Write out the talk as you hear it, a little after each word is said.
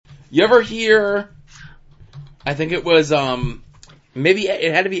You ever hear, I think it was, maybe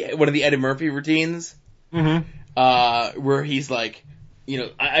it had to be one of the Eddie Murphy routines, where he's like,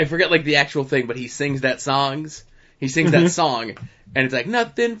 I forget like the actual thing, but he sings that song, and it's like,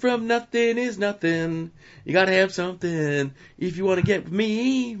 nothing from nothing is nothing, you gotta have something, if you wanna get with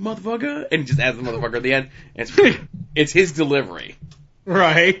me, motherfucker, and he just adds the motherfucker at the end, and it's his delivery.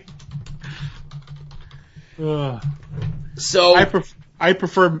 Right. So I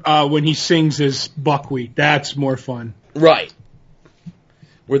prefer when he sings as Buckwheat. That's more fun. Right.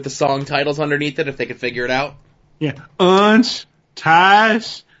 With the song titles underneath it, if they could figure it out. Yeah. Uns,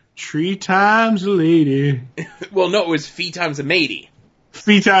 ties, 3 times a lady. Well, no, it was Fee times a matey.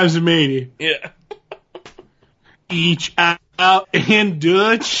 Fee times a matey. Yeah. Each out and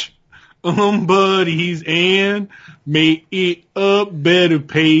Dutch, buddies, and make it a better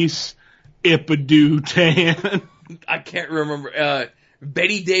pace, Ipadoo-tan. I can't remember.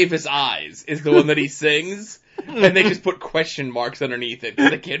 Betty Davis Eyes is the one that he sings, and they just put question marks underneath it because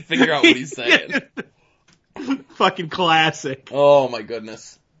they can't figure out what he's saying. Fucking classic. Oh my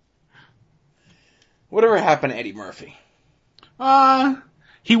goodness. Whatever happened to Eddie Murphy?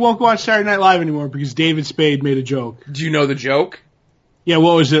 He won't go on Saturday Night Live anymore because David Spade made a joke. Do you know the joke? Yeah,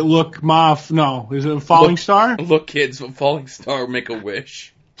 what was it? Look, Moth. No, is it a Falling Star? Look, kids, a falling star, make a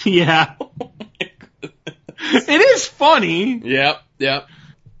wish. Yeah. It is funny. Yep.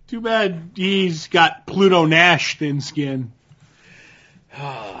 Too bad he's got Pluto Nash thin skin.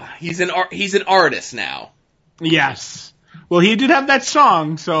 He's an artist now. Yes. Well, he did have that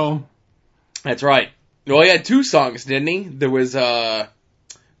song, so. That's right. Well, he had 2 songs, didn't he? There was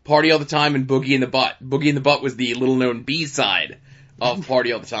Party All the Time and Boogie in the Butt. Boogie in the Butt was the little-known B-side of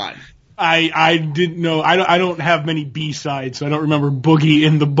Party All the Time. I didn't know. I don't have many B-sides, so I don't remember Boogie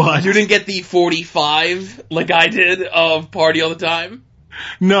in the Butt. You didn't get the 45 like I did of Party All the Time?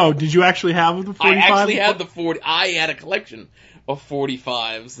 No. Did you actually have the 45? I actually had the 40. I had a collection of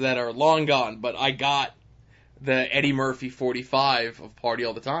 45s that are long gone, but I got the Eddie Murphy 45 of Party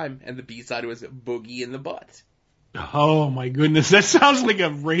All the Time, and the B-side was Boogie in the Butt. Oh, my goodness. That sounds like a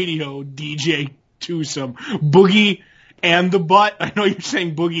radio DJ twosome. Boogie and the Butt. I know you're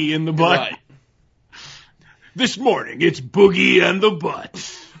saying Boogie in the Butt. Right. This morning, it's Boogie and the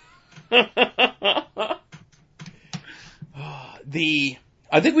Butt.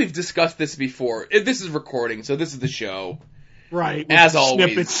 I think we've discussed this before. This is recording, so this is the show. Right. As always.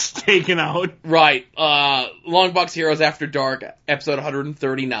 Snippets taken out. Right. Long Box Heroes After Dark, episode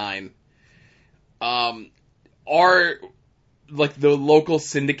 139. Our, like, the local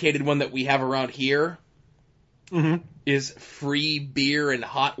syndicated one that we have around here is free beer and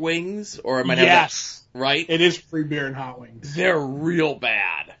hot wings, or I might have that, right? It is free beer and hot wings. They're real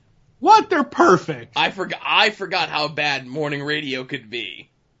bad. What? They're perfect. I forgot how bad morning radio could be.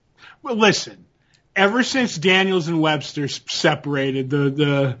 Well, listen. Ever since Daniels and Webster separated,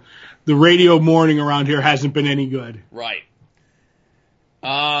 the radio morning around here hasn't been any good. Right.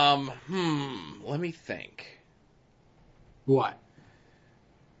 Let me think. What?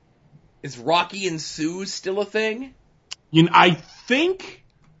 Is Rocky and Sue still a thing? I think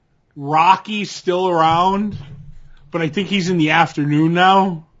Rocky's still around, but I think he's in the afternoon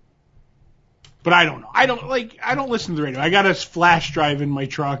now. But I don't know. I don't listen to the radio. I got a flash drive in my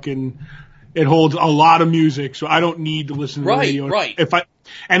truck and it holds a lot of music, so I don't need to listen to the radio. Right. If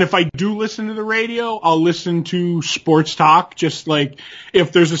I do listen to the radio, I'll listen to sports talk, just like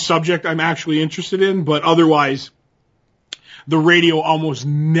if there's a subject I'm actually interested in, but otherwise the radio almost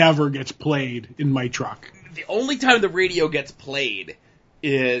never gets played in my truck. The only time the radio gets played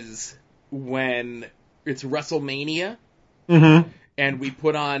is when it's WrestleMania. Mm-hmm. And we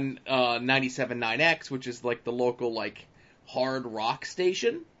put on 97.9X, which is like the local like hard rock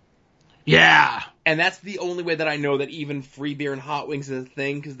station. Yeah. And that's the only way that I know that even free beer and hot wings is a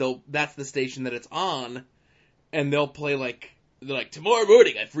thing, because that's the station that it's on, and they'll play they're like, tomorrow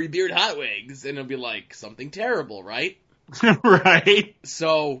morning at free beer and hot wings, and it'll be like something terrible, right? Right.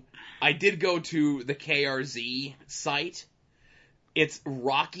 So I did go to the KRZ site. It's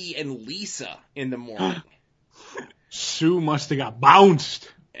Rocky and Lisa in the morning. Sue must have got bounced.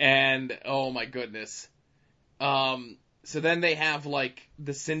 And, oh my goodness. So then they have, like,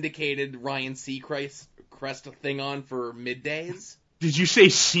 the syndicated Ryan Seacrest thing on for middays. Did you say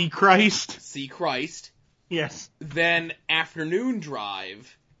Seacrest? Seacrest. Yes. Then Afternoon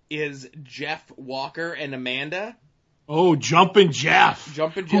Drive is Jeff Walker and Amanda. Oh, Jumpin' Jeff.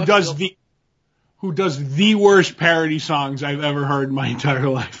 Jumpin' Jeff. Who does the worst parody songs I've ever heard in my entire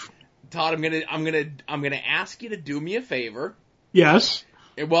life. Todd, I'm gonna ask you to do me a favor. Yes.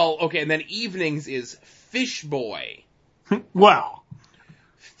 Well, okay, and then evenings is Fish Boy. Well,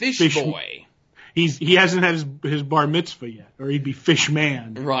 Fish Boy. He hasn't had his bar mitzvah yet, or he'd be Fish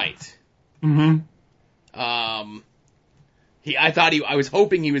Man. Right. Mm-hmm. I was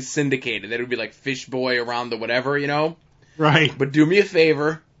hoping he was syndicated. That it would be like Fish Boy around the whatever, you know? Right. But do me a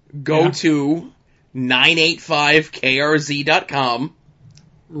favor. Go to 985krz.com.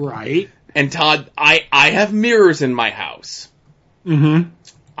 Right. And Todd, I have mirrors in my house. Mm-hmm.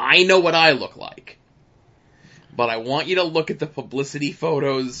 I know what I look like. But I want you to look at the publicity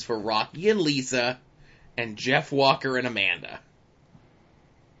photos for Rocky and Lisa and Jeff Walker and Amanda.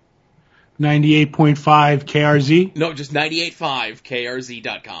 98.5 KRZ? No, just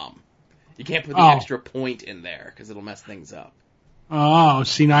 985krz.com. You can't put the extra point in there because it'll mess things up. Oh,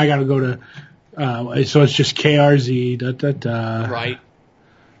 see, now I got to go to, so it's just KRZ, Right.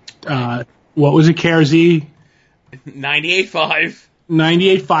 What was it, KRZ? 98.5.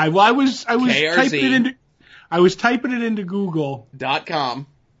 98.5. Well, I was KRZ. typing it into Google. .com.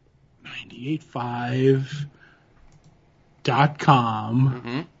 98.5.com.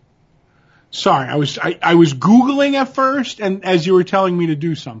 Mm-hmm. Sorry, I was Googling at first, and as you were telling me to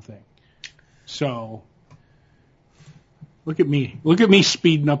do something. So, look at me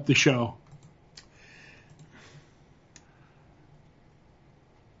speeding up the show.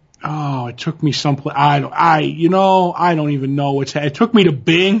 Oh, it took me someplace. I don't even know it took me to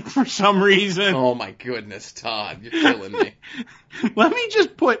Bing for some reason. Oh my goodness, Todd, you're killing me. Let me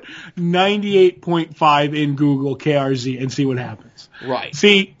just put 98.5 in Google KRZ and see what happens. Right.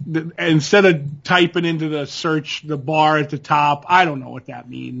 See, instead of typing into the search, the bar at the top, I don't know what that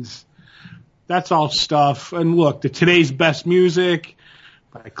means. That's all stuff. And look, the today's best music.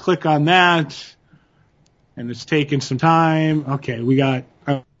 I click on that, and it's taking some time. Okay,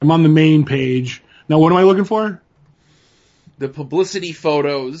 I'm on the main page. Now, what am I looking for? The publicity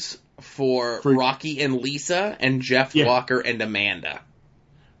photos for Rocky and Lisa and Jeff Walker and Amanda.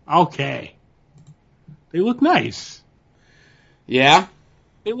 Okay. They look nice. Yeah?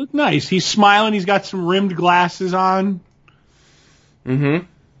 They look nice. He's smiling. He's got some rimmed glasses on. Mm-hmm.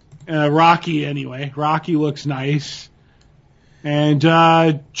 Rocky, anyway. Rocky looks nice. And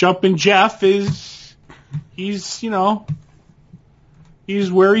Jumpin' Jeff he's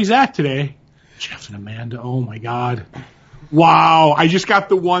where he's at today. Jeff and Amanda, oh my God. Wow, I just got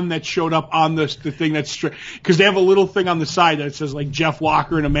the one that showed up on the thing that's straight, because they have a little thing on the side that says like Jeff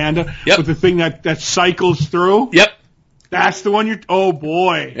Walker and Amanda, yep. With the thing that cycles through. Yep. That's the one oh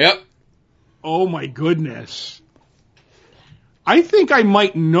boy. Yep. Oh my goodness. I think I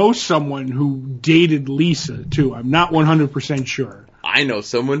might know someone who dated Lisa too. I'm not 100% sure. I know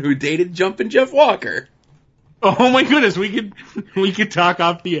someone who dated Jumpin' Jeff Walker. Oh my goodness, we could talk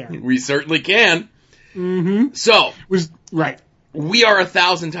off the air. We certainly can. Mm-hmm. So right. We are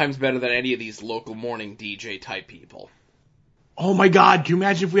 1,000 times better than any of these local morning DJ type people. Oh my God, can you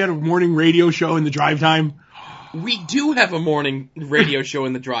imagine if we had a morning radio show in the drive time? We do have a morning radio show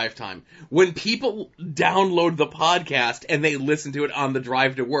in the drive time. When people download the podcast and they listen to it on the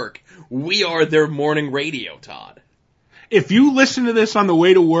drive to work, we are their morning radio, Todd. If you listen to this on the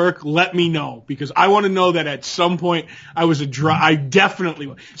way to work, let me know, because I want to know that at some point I definitely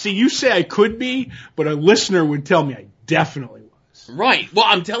was. See, you say I could be, but a listener would tell me I definitely was. Right. Well,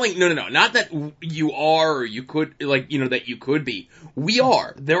 I'm telling, no. Not that you are or you could, that you could be. We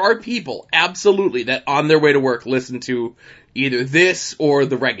are. There are people, absolutely, that on their way to work listen to either this or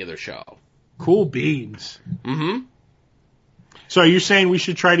the regular show. Cool beans. Mm-hmm. So are you saying we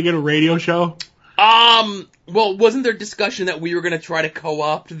should try to get a radio show? Well, wasn't there discussion that we were going to try to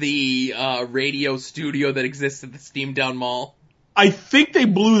co-opt the radio studio that exists at the Steamtown Mall? I think they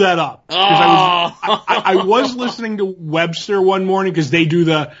blew that up. I was listening to Webster one morning because they do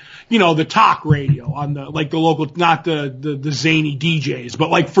the talk radio on the local, not the zany DJs, but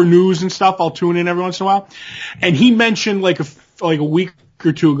like for news and stuff. I'll tune in every once in a while, and he mentioned like a week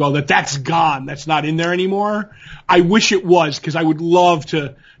or two ago that's gone. That's not in there anymore. I wish it was, because I would love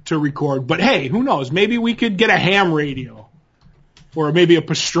to record. But hey, who knows? Maybe we could get a ham radio. Or maybe a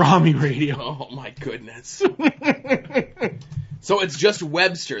pastrami radio. Oh my goodness. So it's just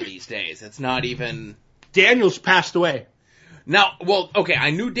Webster these days. It's not even... Daniels passed away. Now, well, okay,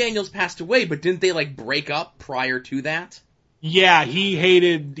 I knew Daniels passed away, but didn't they break up prior to that? Yeah, he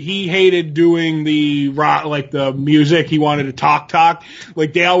hated doing the rock, the music. He wanted to talk.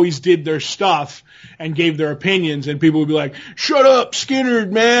 Like they always did their stuff and gave their opinions, and people would be like, "Shut up, Skinner,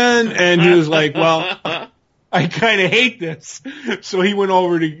 man!" And he was like, "Well, I kind of hate this." So he went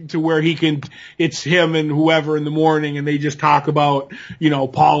over to where it's him and whoever in the morning, and they just talk about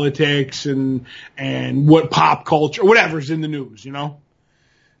politics and what pop culture, whatever's in the news.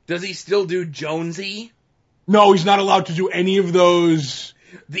 Does he still do Jonesy? No, he's not allowed to do any of those.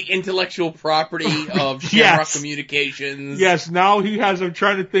 the intellectual property of Shamrock Communications. Yes, now he has, I'm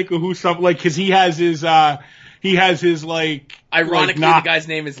trying to think of who something, like, cause he has his, like... Ironically, like the guy's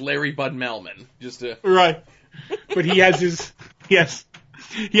name is Larry Bud Melman. Right. But he has his, yes.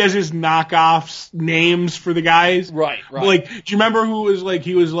 He has his knockoffs names for the guys. Right. Like, do you remember who was like,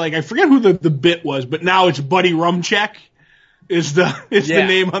 he was like, I forget who the bit was, but now it's Buddy Rumcheck is the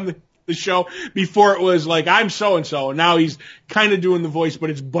name on the show. Before it was like, I'm so-and-so, and now he's kind of doing the voice, but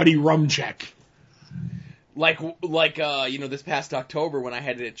it's Buddy Rumcheck. Like, this past October when I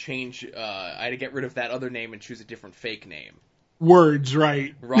had to change, I had to get rid of that other name and choose a different fake name. Words,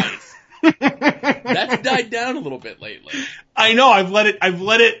 right. Right. That's died down a little bit lately. I know, I've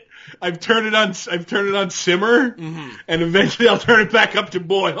turned it on simmer, and eventually I'll turn it back up to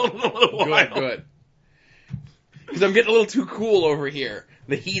boil in a little while. Good. Because I'm getting a little too cool over here.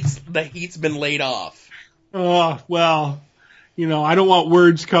 The heat's been laid off. Oh, well, I don't want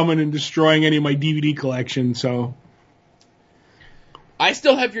words coming and destroying any of my DVD collection, so. I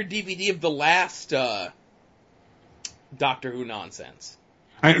still have your DVD of the last Doctor Who nonsense.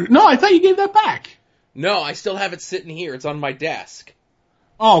 No, I thought you gave that back. No, I still have it sitting here. It's on my desk.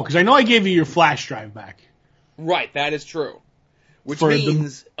 Oh, because I know I gave you your flash drive back. Right, that is true. Which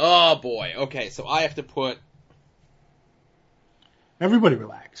means, oh boy, okay, so I have to put... Everybody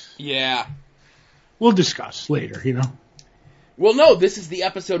relax. Yeah. We'll discuss later, Well, no, this is the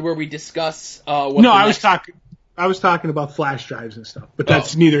episode where we discuss what No, I was talking about flash drives and stuff, but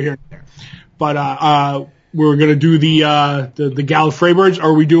that's neither here nor there. But we're going to do the Gallifrey Birds, or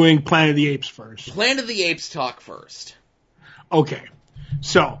are we doing Planet of the Apes first? Planet of the Apes talk first. Okay.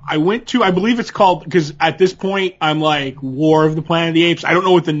 So, I went to, I believe it's called, because at this point, I'm like, War of the Planet of the Apes. I don't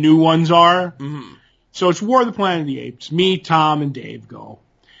know what the new ones are. Mm-hmm. So, it's War of the Planet of the Apes. Me, Tom, and Dave go.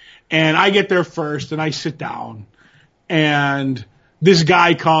 And I get there first, and I sit down. And this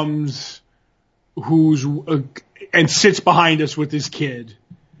guy comes and sits behind us with his kid.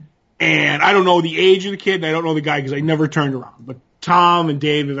 And I don't know the age of the kid, and I don't know the guy because I never turned around. But Tom and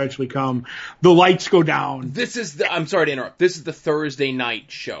Dave eventually come. The lights go down. I'm sorry to interrupt. This is the Thursday night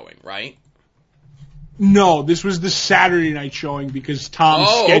showing, right? No, this was the Saturday night showing because Tom's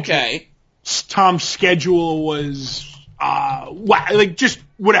schedule was, just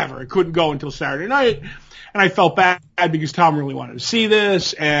whatever. It couldn't go until Saturday night. And I felt bad because Tom really wanted to see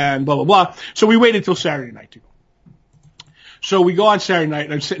this and blah, blah, blah. So we waited till Saturday night to go. So we go on Saturday night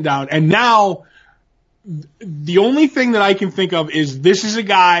and I'm sitting down, and now the only thing that I can think of is this is a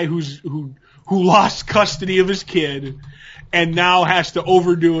guy who lost custody of his kid and now has to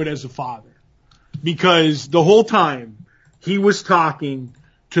overdo it as a father. Because the whole time he was talking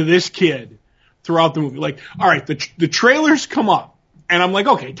to this kid throughout the movie. Like, all right, the trailers come up and I'm like,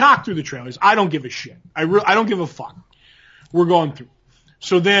 okay, talk through the trailers. I don't give a shit. I don't give a fuck. We're going through.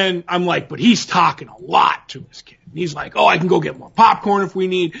 So then I'm like, but he's talking a lot to his kid. And he's like, oh, I can go get more popcorn if we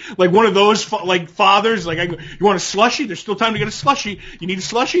need. Like one of those fathers, like, you want a slushie? There's still time to get a slushie. You need a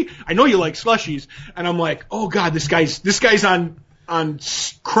slushie? I know you like slushies. And I'm like, oh God, this guy's on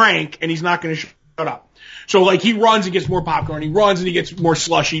crank and he's not going to shut up. So like he runs and gets more popcorn. He runs and he gets more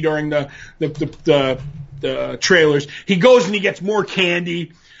slushie during the trailers. He goes and he gets more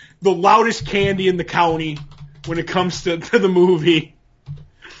candy, the loudest candy in the county when it comes to the movie.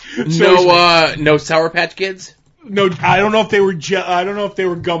 So no Sour Patch Kids? No, I don't know if they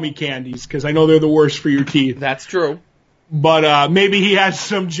were gummy candies because I know they're the worst for your teeth. That's true. But maybe he has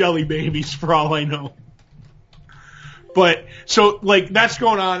some Jelly Babies for all I know. But so like that's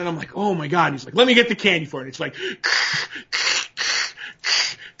going on and I'm like, oh my God. He's like, let me get the candy for it. It's like,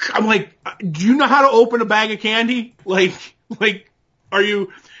 I'm like, do you know how to open a bag of candy? Like, are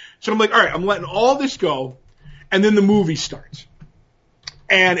you? So I'm like, all right, I'm letting all this go, and then the movie starts.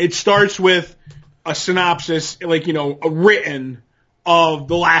 And it starts with a synopsis, like, a written of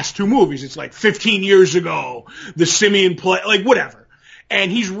the last two movies. It's like 15 years ago, the simian play, like whatever.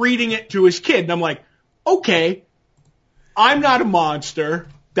 And he's reading it to his kid. And I'm like, okay, I'm not a monster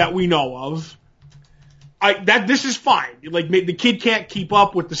that we know of. This is fine. Like the kid can't keep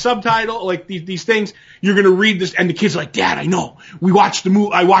up with the subtitle, like these things. You're going to read this. And the kid's like, Dad, I know. I watched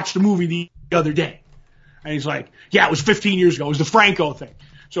the movie the other day. And he's like, yeah, it was 15 years ago. It was the Franco thing.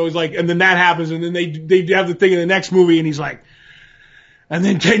 So he's like, and then that happens, and then they have the thing in the next movie, and he's like, and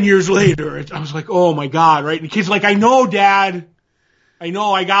then 10 years later, I was like, oh my God, right? And the kid's like, I know, Dad. I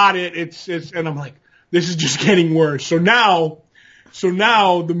know, I got it. It's, and I'm like, this is just getting worse. So now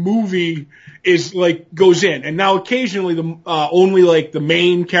the movie is like, goes in, and now occasionally only like the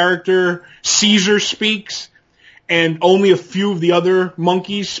main character, Caesar, speaks. And only a few of the other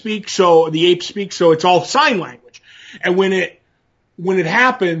monkeys speak, so the apes speak, so it's all sign language. And when when it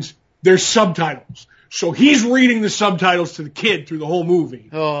happens, there's subtitles. So he's reading the subtitles to the kid through the whole movie.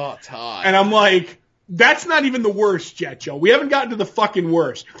 Oh, Todd. And I'm like, that's not even the worst yet, Joe. We haven't gotten to the fucking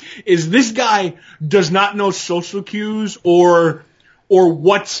worst. Is this guy does not know social cues or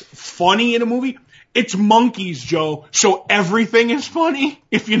what's funny in a movie? It's monkeys, Joe. So everything is funny,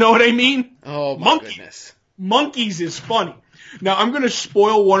 if you know what I mean. Oh, my goodness. Monkeys is funny. Now, I'm going to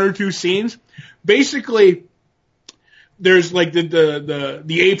spoil one or two scenes. Basically, there's like the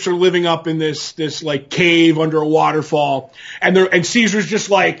apes are living up in this like cave under a waterfall, and Caesar's just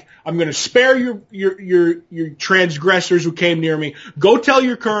like, I'm going to spare your transgressors who came near me. Go tell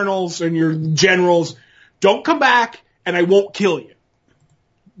your colonels and your generals, don't come back, and I won't kill you.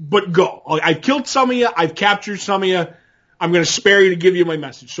 But go. I've killed some of you. I've captured some of you. I'm going to spare you to give you my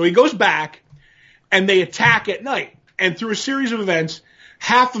message. So he goes back, and they attack at night. And through a series of events,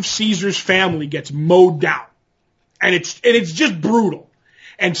 half of Caesar's family gets mowed down. And it's just brutal.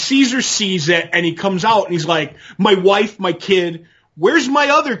 And Caesar sees it, and he comes out, and he's like, my wife, my kid, where's my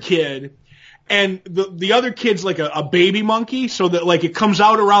other kid? And the other kid's like a baby monkey, so that like it comes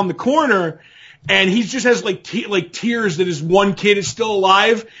out around the corner, and he just has like tears that his one kid is still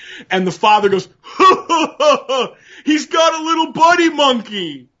alive. And the father goes, he's got a little buddy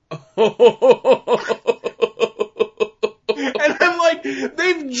monkey. And I'm like,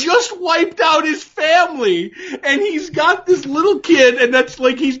 they've just wiped out his family, and he's got this little kid, and that's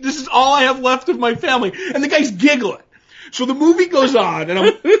like, this is all I have left of my family. And the guy's giggling. So the movie goes on,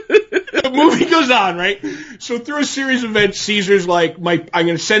 right? So through a series of events, Caesar's like, I'm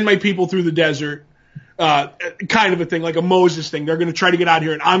going to send my people through the desert, kind of a thing, like a Moses thing. They're going to try to get out of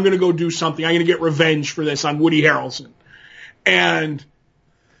here, and I'm going to go do something. I'm going to get revenge for this on Woody Harrelson. And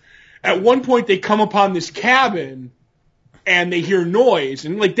at one point, they come upon this cabin, and they hear noise,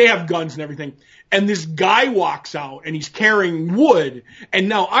 and like they have guns and everything. And this guy walks out, and he's carrying wood. And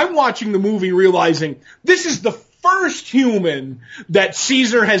now I'm watching the movie realizing this is the first human that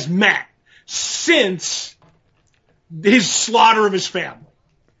Caesar has met since his slaughter of his family.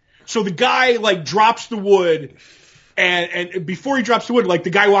 So the guy like drops the wood, and before he drops the wood, like the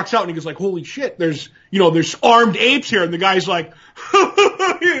guy walks out and he goes like, holy shit, there's armed apes here. And the guy's like, look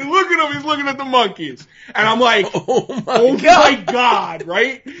at him, he's looking at the monkeys. And I'm like, oh my God,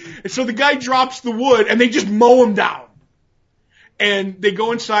 right? And so the guy drops the wood, and they just mow him down. And they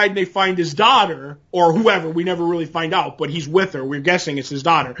go inside, and they find his daughter, or whoever, we never really find out, but he's with her, we're guessing it's his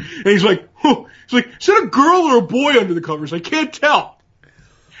daughter. And he's like, is that a girl or a boy under the covers? I can't tell.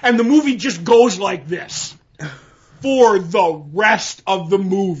 And the movie just goes like this for the rest of the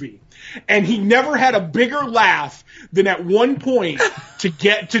movie. And he never had a bigger laugh than at one point to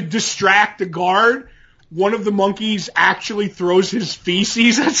distract the guard. One of the monkeys actually throws his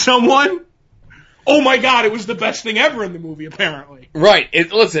feces at someone. Oh my God, it was the best thing ever in the movie, apparently. Right.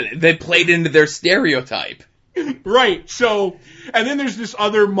 Listen, they played into their stereotype. Right. So, and then there's this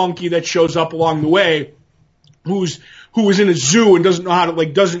other monkey that shows up along the way who is in a zoo and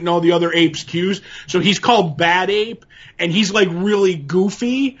doesn't know the other ape's cues. So he's called Bad Ape, and he's like really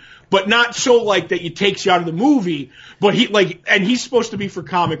goofy, but not so like that it takes you out of the movie. But and he's supposed to be for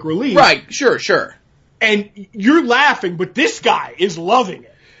comic relief. Right. Sure. And you're laughing, but this guy is loving it.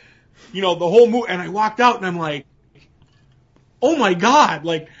 The whole movie. And I walked out, and I'm like, oh my God,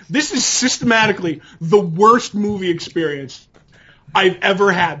 like this is systematically the worst movie experience I've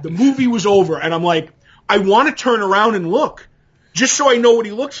ever had. The movie was over, and I'm like, I want to turn around and look, just so I know what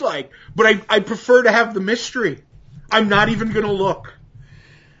he looks like. But I prefer to have the mystery. I'm not even going to look.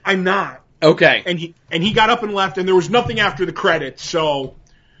 I'm not. Okay. And he got up and left, and there was nothing after the credits, so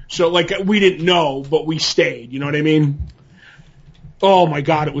like we didn't know, but we stayed. You know what I mean? Oh my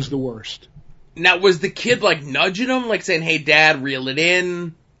God, it was the worst. Now, was the kid like nudging him, like saying, "Hey, Dad, reel it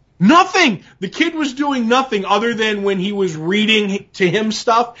in"? Nothing. The kid was doing nothing other than when he was reading to him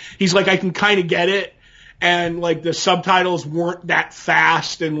stuff. He's like, I can kind of get it. And like the subtitles weren't that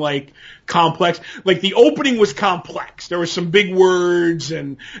fast and like complex. Like the opening was complex. There were some big words,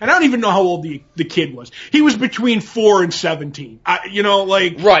 and I don't even know how old the kid was. He was between 4 and 17.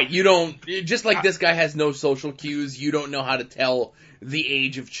 Right. You don't, just like this guy has no social cues, you don't know how to tell the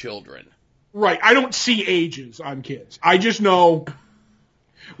age of children. Right. I don't see ages on kids. I just know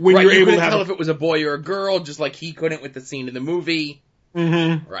when right, you're you able to couldn't tell if it was a boy or a girl, just like he couldn't with the scene in the movie.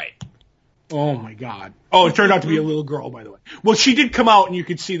 Mm-hmm. Right. Oh my God. Oh, it turned out to be a little girl, by the way. Well, she did come out and you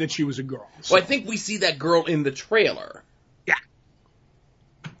could see that she was a girl. So. Well, I think we see that girl in the trailer. Yeah.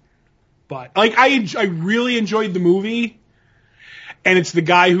 But, like, I really enjoyed the movie. And it's the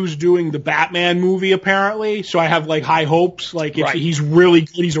guy who's doing the Batman movie, apparently. So I have, like, high hopes. Like, right. He's really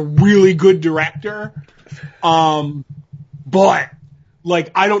good. He's a really good director. But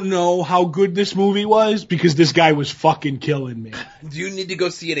like, I don't know how good this movie was because this guy was fucking killing me. Do you need to go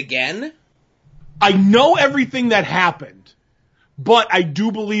see it again? I know everything that happened, but I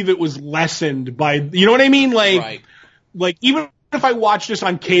do believe it was lessened by, you know what I mean? Like even if I watch this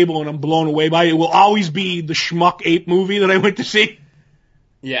on cable and I'm blown away by it, it will always be the schmuck ape movie that I went to see.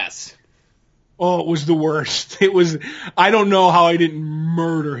 Yes. Oh, it was the worst. It was, I don't know how I didn't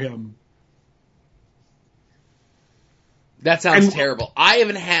murder him. That sounds terrible. I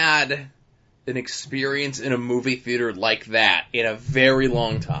haven't had an experience in a movie theater like that in a very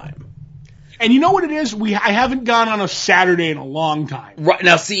long time. And you know what it is? I haven't gone on a Saturday in a long time. Right,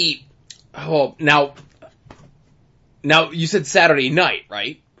 now see, now you said Saturday night,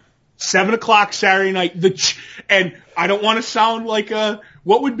 right? 7:00 Saturday night. And I don't want to sound like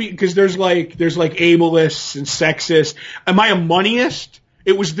what would be, because there's like ableists and sexists. Am I a moneyist?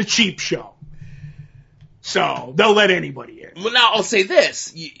 It was the cheap show. So they'll let anybody in. Well, now I'll say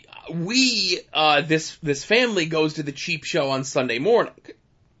this: this family goes to the cheap show on Sunday morning,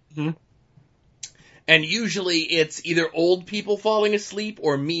 and usually it's either old people falling asleep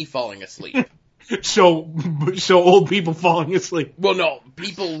or me falling asleep. So old people falling asleep. Well, no,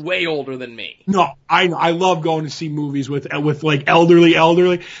 people way older than me. No, I love going to see movies with like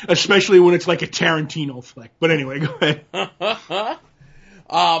elderly, especially when it's like a Tarantino flick. But anyway, go ahead.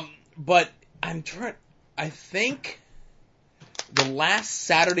 But I think the last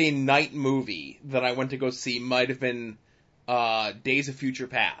Saturday night movie that I went to go see might have been Days of Future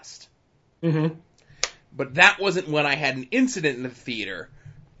Past. Mm-hmm. But that wasn't when I had an incident in the theater,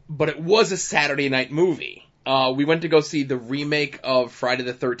 but it was a Saturday night movie. We went to go see the remake of Friday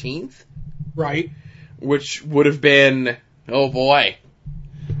the 13th. Right. Which would have been, oh boy,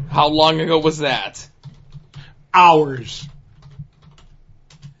 how long ago was that? Hours.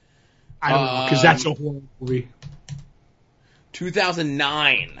 I don't know, because that's a horror movie.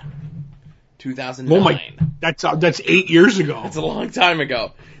 2009. 2009. Oh my, that's 8 years ago. That's a long time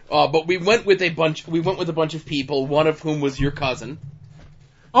ago. But we went with a bunch of people, one of whom was your cousin.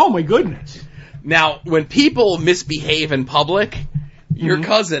 Oh my goodness. Now, when people misbehave in public, your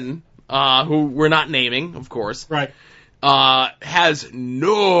cousin, who we're not naming, of course, right, has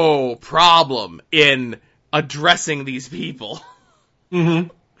no problem in addressing these people. Mm-hmm.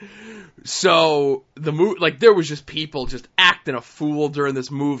 So there was just people just acting a fool during this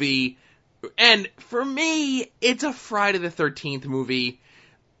movie. And for me, it's a Friday the 13th movie.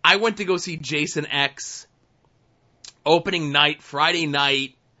 I went to go see Jason X opening night, Friday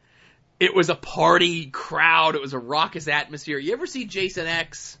night. It was a party crowd. It was a raucous atmosphere. You ever see Jason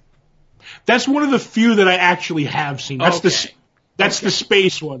X? That's one of the few that I actually have seen. That's the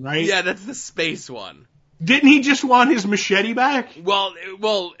space one, right? Yeah, that's the space one. Didn't he just want his machete back? Well,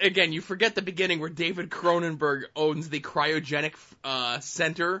 again, you forget the beginning where David Cronenberg owns the cryogenic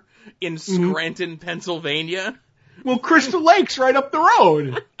center in Scranton, Pennsylvania. Well, Crystal Lake's right up the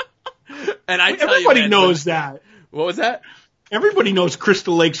road. And everybody knows that. What was that? Everybody knows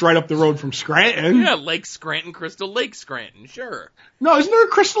Crystal Lake's right up the road from Scranton. Yeah, Lake Scranton, Crystal Lake Scranton, sure. No, isn't there a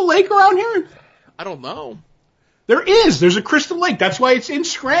Crystal Lake around here? I don't know. There is. There's a Crystal Lake. That's why it's in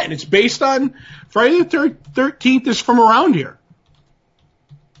Scranton. It's based on Friday the 13th is from around here.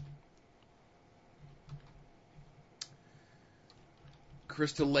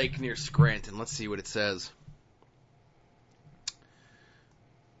 Crystal Lake near Scranton. Let's see what it says.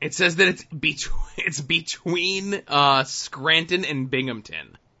 It says that it's between Scranton and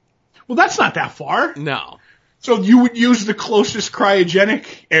Binghamton. Well, that's not that far. No. So you would use the closest cryogenic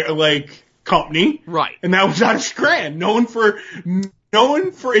company, right? And that was out of Scranton, known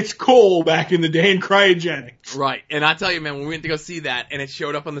for its coal back in the day in cryogenics. Right. And I tell you, man, when we went to go see that, and it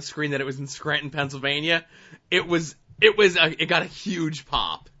showed up on the screen that it was in Scranton, Pennsylvania, it got a huge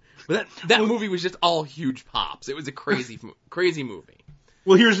pop. But that movie was just all huge pops. It was a crazy movie.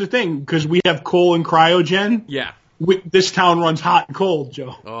 Well, here's the thing, because we have coal and cryogen. Yeah. This town runs hot and cold,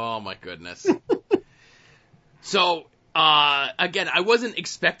 Joe. Oh my goodness. So, again, I wasn't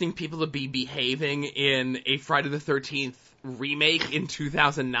expecting people to be behaving in a Friday the 13th remake in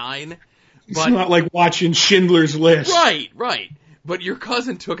 2009. It's not like watching Schindler's List. Right. But your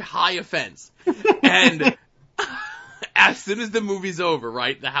cousin took high offense. And as soon as the movie's over,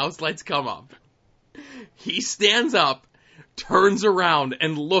 right, the house lights come up. He stands up, turns around,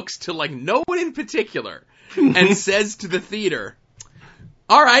 and looks to, no one in particular, and says to the theater,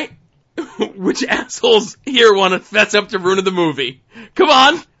 all right, which assholes here want to fess up to ruining the movie? Come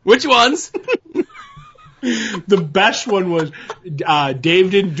on, which ones? The best one was,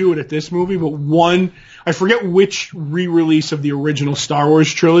 Dave didn't do it at this movie, but one, I forget which re-release of the original Star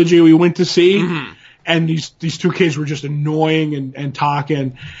Wars trilogy we went to see, and these two kids were just annoying and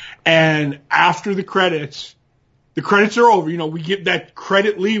talking. And after the credits are over, you know, we get that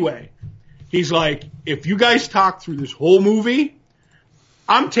credit leeway. He's like, if you guys talk through this whole movie,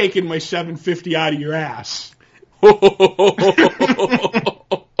 I'm taking my $750 out of your ass.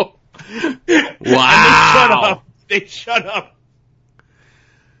 Wow. They shut up.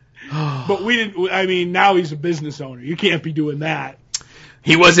 But we didn't, I mean, now he's a business owner. You can't be doing that.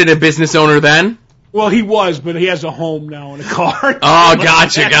 He wasn't a business owner then? Well, he was, but he has a home now and a car. Oh,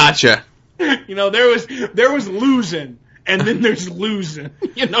 gotcha. You know, there was losing, and then there's losing.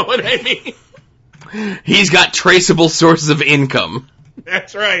 You know what I mean? He's got traceable sources of income.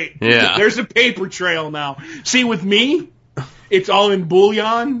 That's right. Yeah. There's a paper trail now. See, with me, it's all in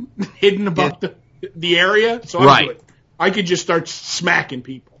bullion, hidden about the area, so I'm good. I could just start smacking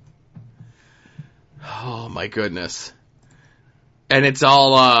people. Oh my goodness. And it's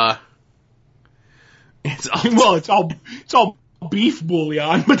all it's all beef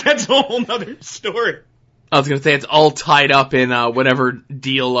bullion, but that's a whole nother story. I was gonna say it's all tied up in whatever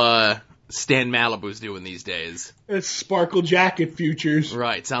deal Stan Malibu's doing these days. It's Sparkle Jacket futures.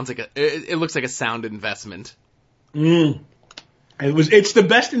 Right. Sounds like it looks like a sound investment. It's the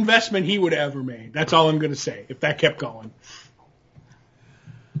best investment he would have ever made. That's all I'm gonna say, if that kept going.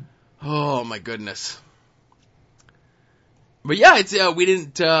 Oh my goodness. But yeah, it's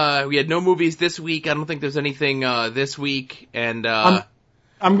we had no movies this week. I don't think there's anything this week, and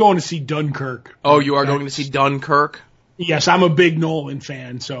I'm going to see Dunkirk. Oh, you are going to see Dunkirk? Yes, I'm a big Nolan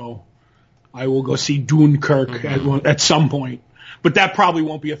fan, so I will go see Dunkirk at some point. But that probably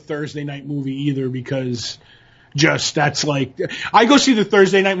won't be a Thursday night movie either, because that's like, I go see the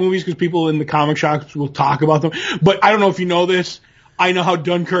Thursday night movies because people in the comic shops will talk about them. But I don't know if you know this. I know how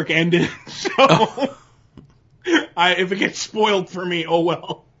Dunkirk ended, so if it gets spoiled for me, oh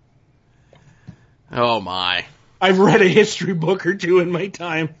well. Oh my. I've read a history book or two in my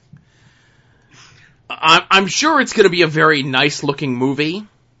time. I'm sure it's going to be a very nice looking movie.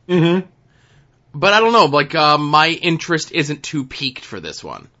 Mm-hmm. But I don't know, like, my interest isn't too piqued for this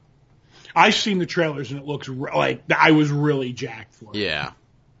one. I've seen the trailers and it looks like I was really jacked for it. Yeah.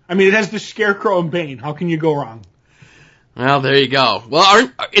 I mean, it has the Scarecrow and Bane. How can you go wrong? Well, there you go. Well,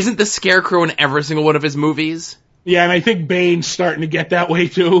 isn't the Scarecrow in every single one of his movies? Yeah, and I think Bane's starting to get that way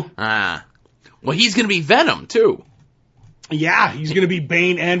too. Well, he's going to be Venom too. Yeah, he's going to be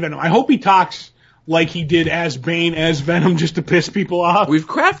Bane and Venom. I hope he talks like he did as Bane as Venom just to piss people off. We've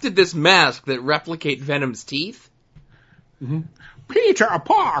crafted this mask that replicate Venom's teeth. Mm-hmm. Peter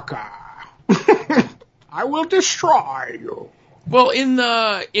Parker, I will destroy you. Well, in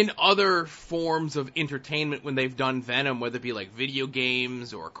other forms of entertainment, when they've done Venom, whether it be like video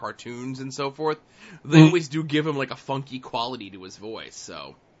games or cartoons and so forth, they always do give him like a funky quality to his voice.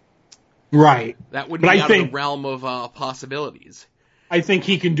 So, right, that would be out of the realm of possibilities. I think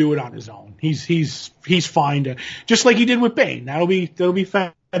he can do it on his own. He's fine to, just like he did with Bane. That'll be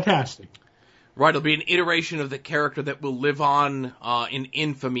fantastic. Right, it'll be an iteration of the character that will live on in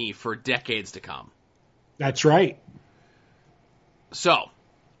infamy for decades to come. That's right. So,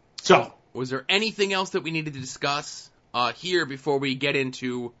 was there anything else that we needed to discuss here before we get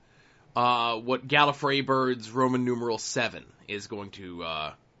into what Gallifrey Bird's Roman numeral 7 is going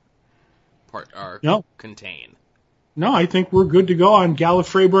to contain? No, I think we're good to go on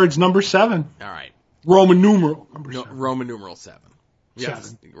Gallifrey Bird's number 7. All right. Roman numeral number 7. Roman numeral 7.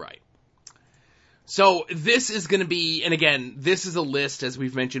 Yes, 7. Right. So this is going to be, and again, this is a list, as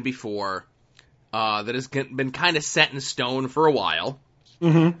we've mentioned before, that has been kind of set in stone for a while.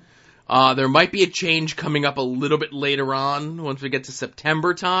 Mm-hmm. There might be a change coming up a little bit later on, once we get to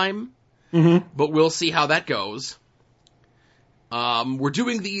September time. Mm-hmm. But we'll see how that goes. We're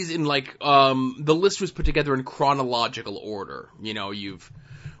doing these in the list was put together in chronological order. You know, you've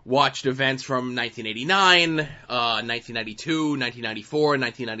watched events from 1989, 1992, 1994,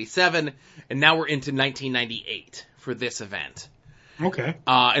 1997, and now we're into 1998 for this event. Okay.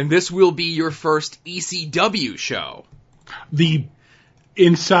 And this will be your first ECW show. The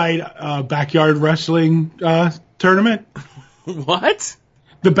Inside Backyard Wrestling tournament? What?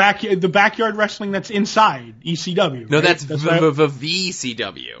 The backyard wrestling that's inside ECW. No, right? that's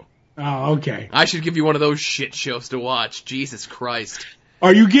VCW. Oh, okay. I should give you one of those shit shows to watch. Jesus Christ.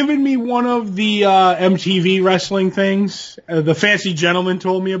 Are you giving me one of the MTV wrestling things the fancy gentleman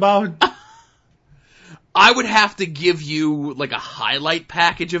told me about? I would have to give you like a highlight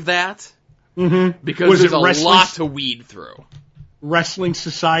package of that. Mm-hmm. Because there's a lot to weed through. Wrestling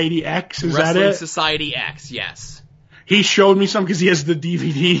Society X, is that it? Wrestling Society X, yes. He showed me some because he has the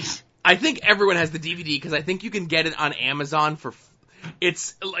DVDs. I think everyone has the DVD because I think you can get it on Amazon for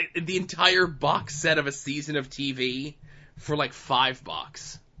It's like the entire box set of a season of TV for like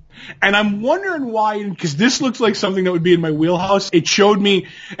 $5. And I'm wondering why, because this looks like something that would be in my wheelhouse. It showed me,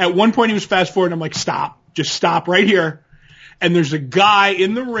 at one point he was fast forward, and I'm like, stop. Just stop right here. And there's a guy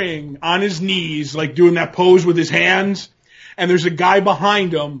in the ring on his knees, like doing that pose with his hands. And there's a guy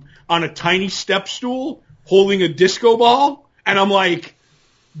behind him on a tiny step stool holding a disco ball. And I'm like,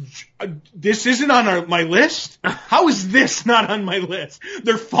 this isn't on my list? How is this not on my list?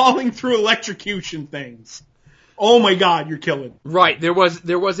 They're falling through electrocution things. Oh my God, you're killing. Right, there was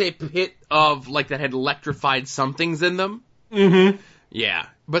a pit of like that had electrified somethings in them. Mm-hmm. Yeah,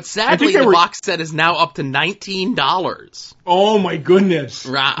 but sadly the box set is now up to $19. Oh my goodness!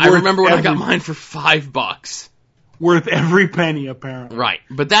 Right, I remember when I got mine for $5. Worth every penny, apparently. Right,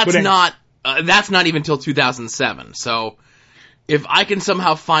 but that's not even till 2007. So if I can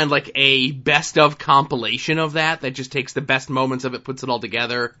somehow find like a best of compilation of that just takes the best moments of it, puts it all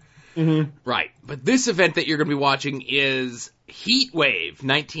together. Mm-hmm. Right, but this event that you're going to be watching is Heat Wave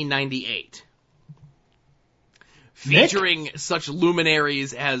 1998. Featuring such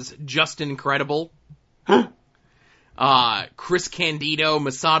luminaries as Justin Incredible, Chris Candido,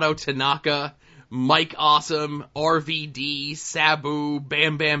 Masato Tanaka, Mike Awesome, RVD, Sabu,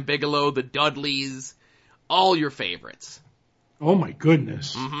 Bam Bam Bigelow, the Dudleys, all your favorites. Oh my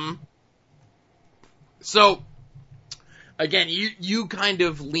goodness. Mm-hmm. So, again, you kind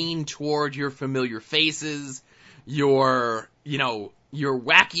of lean toward your familiar faces, your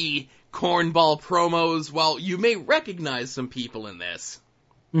wacky cornball promos. While you may recognize some people in this,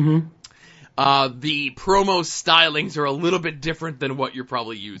 mm-hmm. The promo stylings are a little bit different than what you're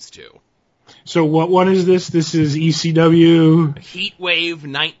probably used to. So what is this? This is ECW? Heat Wave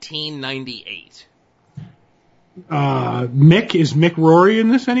 1998. Is Mick Rory in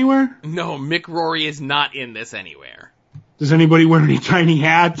this anywhere? No, Mick Rory is not in this anywhere. Does anybody wear any tiny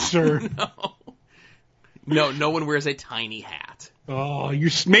hats or? No one wears a tiny hat. Oh,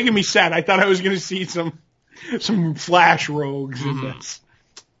 you're making me sad. I thought I was going to see some Flash rogues in this.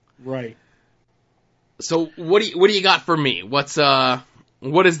 Right. So what do you got for me? What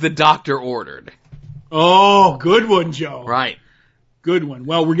is the doctor ordered? Oh, good one, Joe. Right. Good one.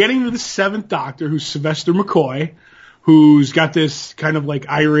 Well, we're getting to the seventh Doctor, who's Sylvester McCoy, who's got this kind of like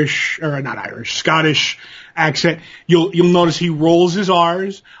Scottish accent. You'll notice he rolls his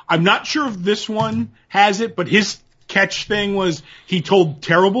R's. I'm not sure if this one has it, but his catch thing was he told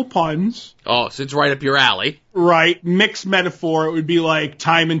terrible puns. Oh, so it's right up your alley. Right. Mixed metaphor. It would be like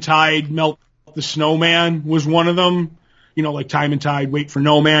time and tide, melt the snowman was one of them. You know, like time and tide, wait for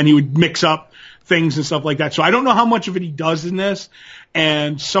no man. He would mix up things and stuff like that. So I don't know how much of it he does in this.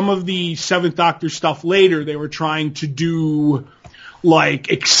 And some of the Seventh Doctor stuff later, they were trying to do like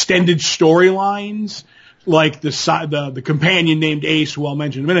extended storylines, like the companion named Ace, who I'll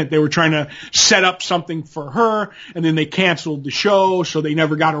mention in a minute. They were trying to set up something for her, and then they canceled the show, so they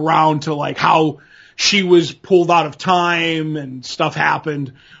never got around to like how she was pulled out of time and stuff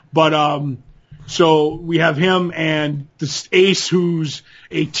happened. But so we have him and this Ace, who's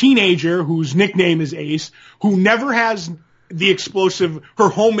a teenager whose nickname is Ace, who never has her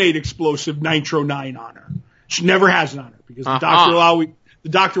homemade explosive Nitro 9 on her. She never has it on her because the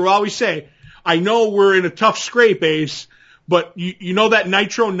doctor will always say, I know we're in a tough scrape, Ace, but you know that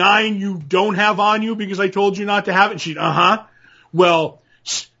Nitro 9 you don't have on you because I told you not to have it? And she, well,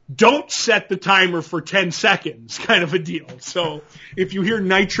 don't set the timer for 10 seconds kind of a deal. So if you hear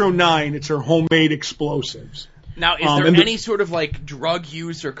Nitro 9, it's her homemade explosives. Now, is there any sort of like drug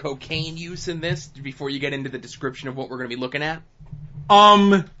use or cocaine use in this before you get into the description of what we're going to be looking at?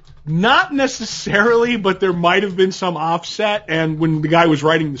 Not necessarily, but there might have been some offset and when the guy was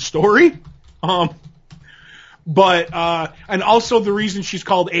writing the story. But and also the reason she's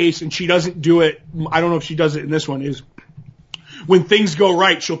called Ace and she doesn't do it, I don't know if she does it in this one, is when things go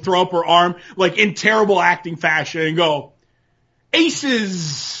right, she'll throw up her arm like in terrible acting fashion and go,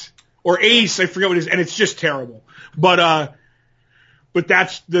 Aces! Or Ace, I forget what it is, and it's just terrible. But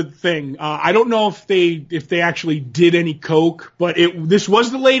that's the thing. I don't know if they actually did any coke, but this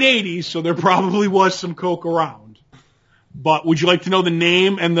was the late 80s, so there probably was some coke around. But would you like to know the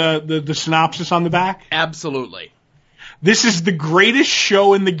name and the synopsis on the back? Absolutely. This is the greatest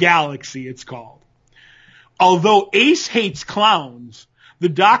show in the galaxy, it's called. Although Ace hates clowns, the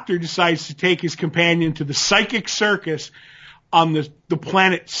Doctor decides to take his companion to the psychic circus on the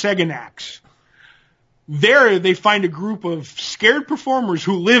planet Seganax. There, they find a group of scared performers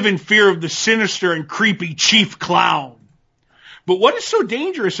who live in fear of the sinister and creepy Chief Clown. But what is so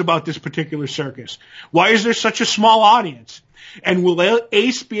dangerous about this particular circus? Why is there such a small audience? And will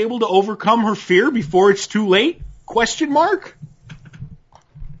Ace be able to overcome her fear before it's too late? Question mark?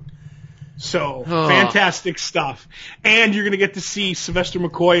 So, fantastic stuff. And you're going to get to see Sylvester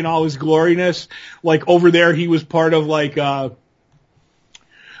McCoy in all his gloriness. Like, over there, he was part of, like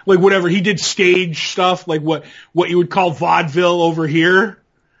whatever. He did stage stuff, like what you would call vaudeville over here.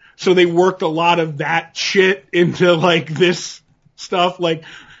 So they worked a lot of that shit into, like, this stuff. Like,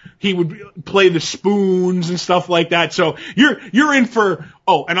 he would play the spoons and stuff like that. So you're in for,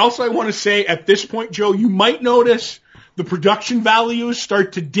 and also I want to say at this point, Joe, you might notice the production values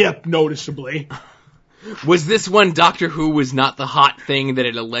start to dip noticeably. Was this when Doctor Who was not the hot thing that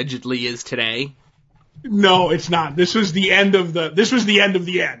it allegedly is today? No, it's not. This was the end of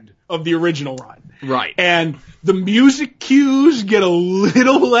the end of the original run. Right. And the music cues get a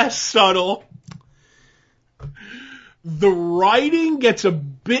little less subtle. The writing gets a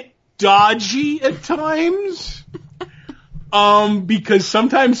bit dodgy at times. Because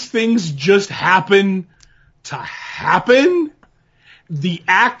sometimes things just happen to happen. The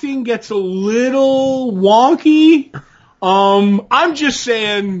acting gets a little wonky. I'm just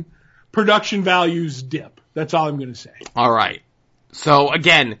saying production values dip. That's all I'm going to say. All right. So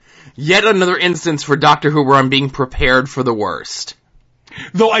again, yet another instance for Doctor Who where I'm being prepared for the worst.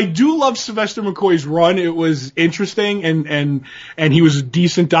 Though I do love Sylvester McCoy's run. It was interesting and he was a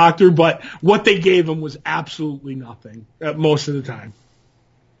decent doctor, but what they gave him was absolutely nothing most of the time.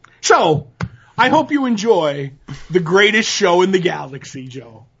 So, I hope you enjoy the greatest show in the galaxy,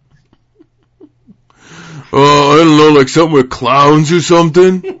 Joe. I don't know, like something with clowns or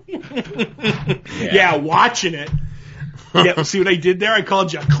something? Yeah, watching it. Yeah, see what I did there? I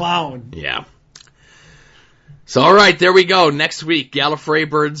called you a clown. Yeah. So, alright, there we go. Next week, Gallifrey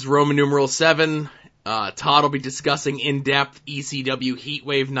Birds, Roman numeral 7. Todd will be discussing in-depth ECW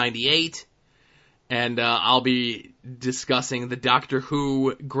Heatwave 98. And I'll be discussing the Doctor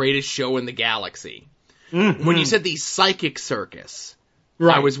Who greatest show in the galaxy. Mm-hmm. When you said the Psychic Circus,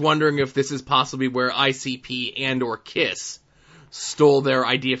 right. I was wondering if this is possibly where ICP and or KISS stole their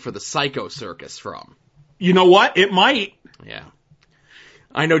idea for the Psycho Circus from. You know what? It might. Yeah.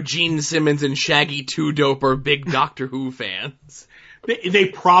 I know Gene Simmons and Shaggy 2 Dope are big Doctor Who fans. They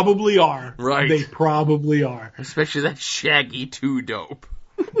probably are. Right. They probably are. Especially that Shaggy 2 Dope.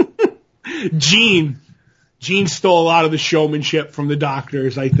 Gene stole a lot of the showmanship from the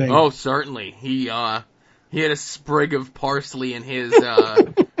doctors, I think. Oh, certainly. He had a sprig of parsley in his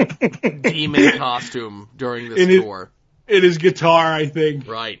demon costume during this tour. In his guitar, I think.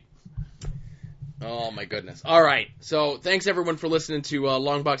 Right. Oh, my goodness. All right. So, thanks, everyone, for listening to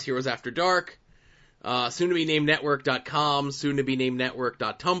Longbox Heroes After Dark. Soon-to-be-named-network.com,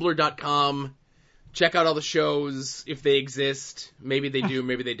 soon-to-be-named-network.tumblr.com. Check out all the shows, if they exist. Maybe they do,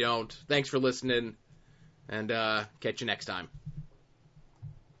 maybe they don't. Thanks for listening, and catch you next time.